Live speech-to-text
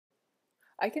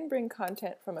I can bring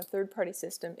content from a third-party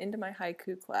system into my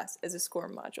Haiku class as a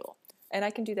SCORM module, and I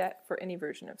can do that for any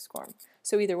version of SCORM,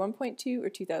 so either 1.2 or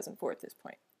 2004 at this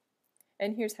point.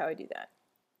 And here's how I do that.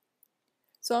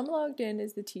 So I'm logged in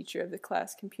as the teacher of the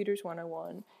class Computers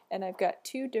 101, and I've got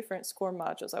two different SCORM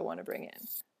modules I want to bring in.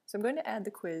 So I'm going to add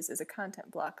the quiz as a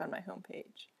content block on my home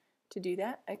page. To do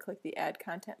that, I click the Add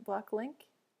Content Block link,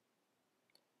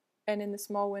 and in the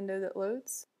small window that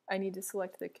loads, I need to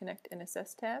select the Connect and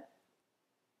Assess tab,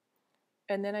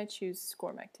 and then I choose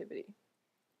SCORM activity.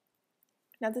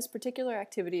 Now this particular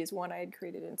activity is one I had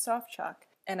created in SoftChalk,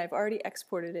 and I've already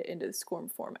exported it into the SCORM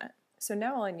format. So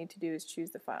now all I need to do is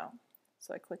choose the file.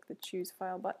 So I click the Choose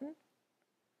File button.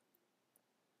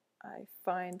 I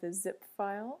find the zip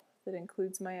file that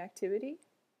includes my activity.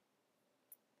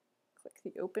 Click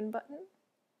the Open button.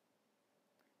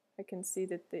 I can see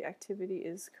that the activity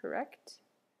is correct.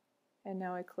 And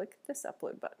now I click this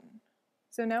Upload button.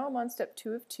 So now I'm on step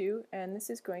 2 of 2, and this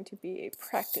is going to be a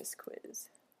practice quiz.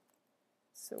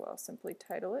 So I'll simply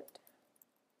title it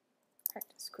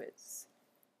Practice Quiz.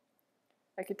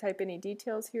 I could type any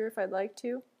details here if I'd like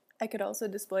to. I could also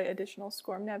display additional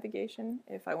SCORM navigation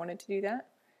if I wanted to do that.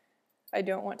 I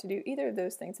don't want to do either of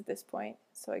those things at this point,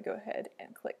 so I go ahead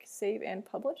and click Save and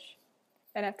Publish.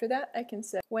 And after that, I can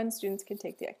set when students can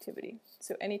take the activity,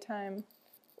 so anytime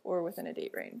or within a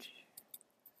date range.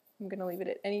 I'm going to leave it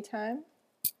at any time.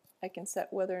 I can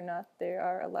set whether or not they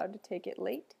are allowed to take it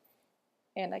late,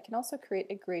 and I can also create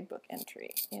a gradebook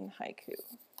entry in Haiku.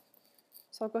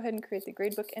 So I'll go ahead and create the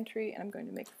gradebook entry, and I'm going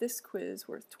to make this quiz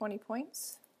worth 20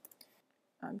 points.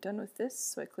 I'm done with this,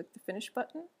 so I click the Finish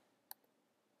button.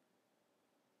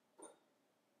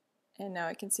 And now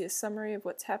I can see a summary of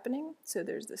what's happening. So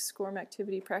there's the SCORM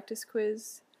activity practice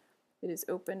quiz. It is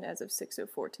open as of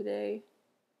 6:04 today,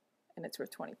 and it's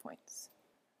worth 20 points.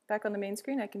 Back on the main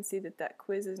screen, I can see that that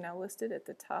quiz is now listed at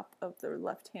the top of the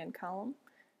left-hand column.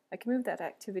 I can move that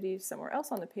activity somewhere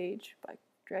else on the page by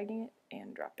dragging it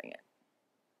and dropping it.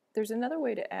 There's another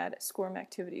way to add SCORM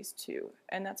activities too,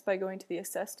 and that's by going to the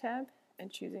Assess tab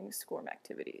and choosing SCORM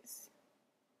activities.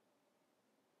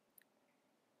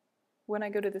 When I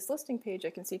go to this listing page, I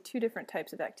can see two different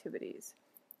types of activities.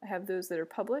 I have those that are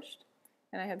published,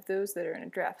 and I have those that are in a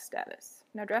draft status.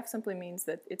 Now draft simply means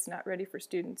that it's not ready for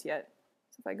students yet.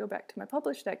 So if I go back to my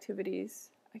published activities,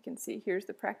 I can see here's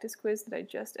the practice quiz that I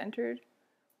just entered.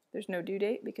 There's no due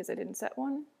date because I didn't set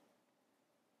one,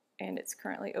 and it's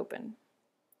currently open.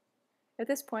 At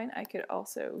this point, I could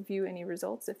also view any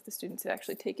results if the students have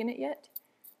actually taken it yet.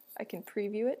 I can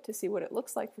preview it to see what it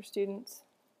looks like for students.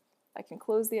 I can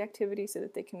close the activity so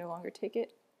that they can no longer take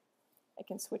it. I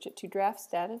can switch it to draft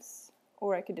status,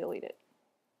 or I could delete it.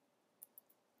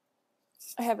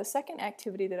 I have a second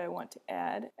activity that I want to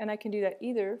add, and I can do that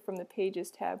either from the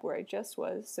Pages tab where I just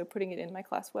was, so putting it in my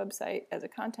class website as a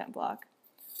content block,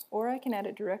 or I can add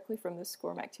it directly from the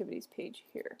SCORM activities page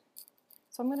here.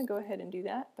 So I'm going to go ahead and do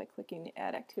that by clicking the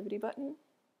Add Activity button.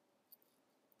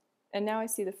 And now I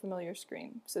see the familiar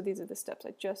screen. So these are the steps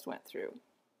I just went through.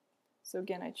 So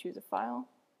again, I choose a file.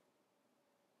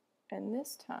 And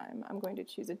this time I'm going to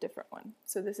choose a different one.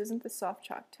 So this isn't the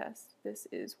SoftChalk test. This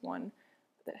is one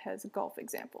that has golf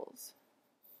examples.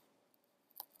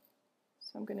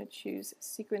 So I'm going to choose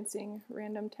Sequencing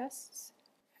Random Tests.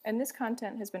 And this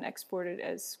content has been exported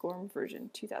as SCORM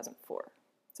version 2004.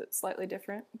 So it's slightly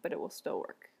different, but it will still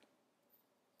work.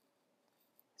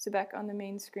 So back on the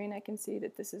main screen, I can see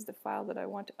that this is the file that I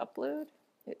want to upload.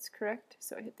 It's correct,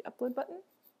 so I hit the Upload button.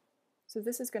 So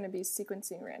this is going to be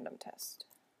Sequencing Random Test.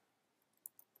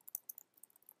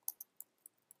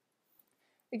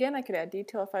 Again, I could add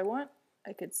detail if I want.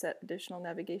 I could set additional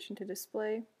navigation to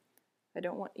display. I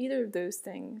don't want either of those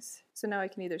things, so now I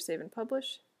can either save and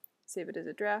publish, save it as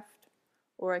a draft,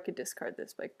 or I could discard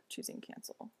this by choosing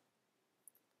Cancel.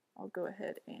 I'll go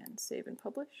ahead and save and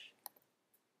publish.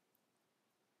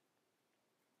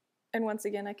 And once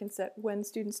again, I can set when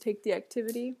students take the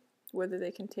activity, whether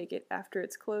they can take it after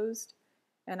it's closed,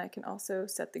 and I can also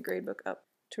set the gradebook up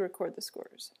to record the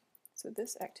scores. So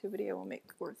this activity I will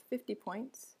make worth 50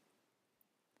 points.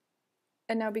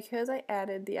 And now because I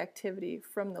added the activity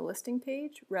from the listing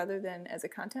page rather than as a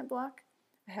content block,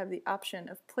 I have the option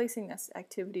of placing this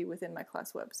activity within my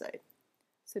class website.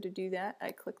 So to do that,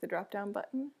 I click the drop-down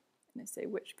button and I say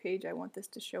which page I want this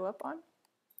to show up on.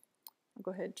 I'll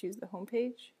go ahead and choose the home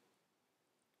page.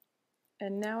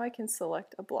 And now I can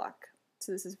select a block.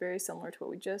 So this is very similar to what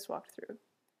we just walked through.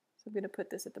 So I'm going to put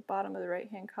this at the bottom of the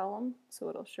right-hand column so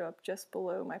it'll show up just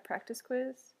below my practice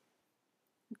quiz.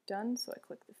 I'm done, so I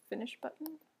click the Finish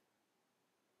button.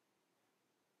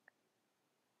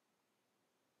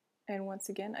 And once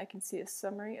again, I can see a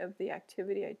summary of the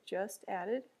activity I just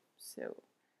added. So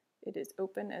it is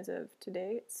open as of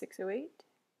today at 6:08.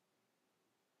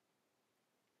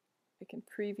 I can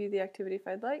preview the activity if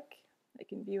I'd like. I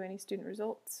can view any student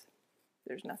results.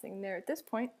 There's nothing there at this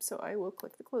point, so I will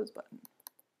click the close button.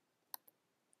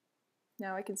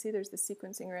 Now I can see there's the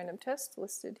sequencing random test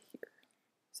listed here.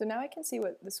 So now I can see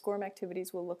what the SCORM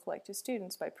activities will look like to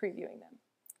students by previewing them.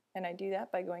 And I do that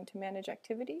by going to Manage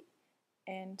Activity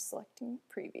and selecting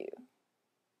Preview.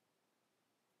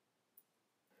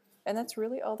 And that's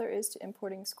really all there is to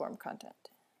importing SCORM content.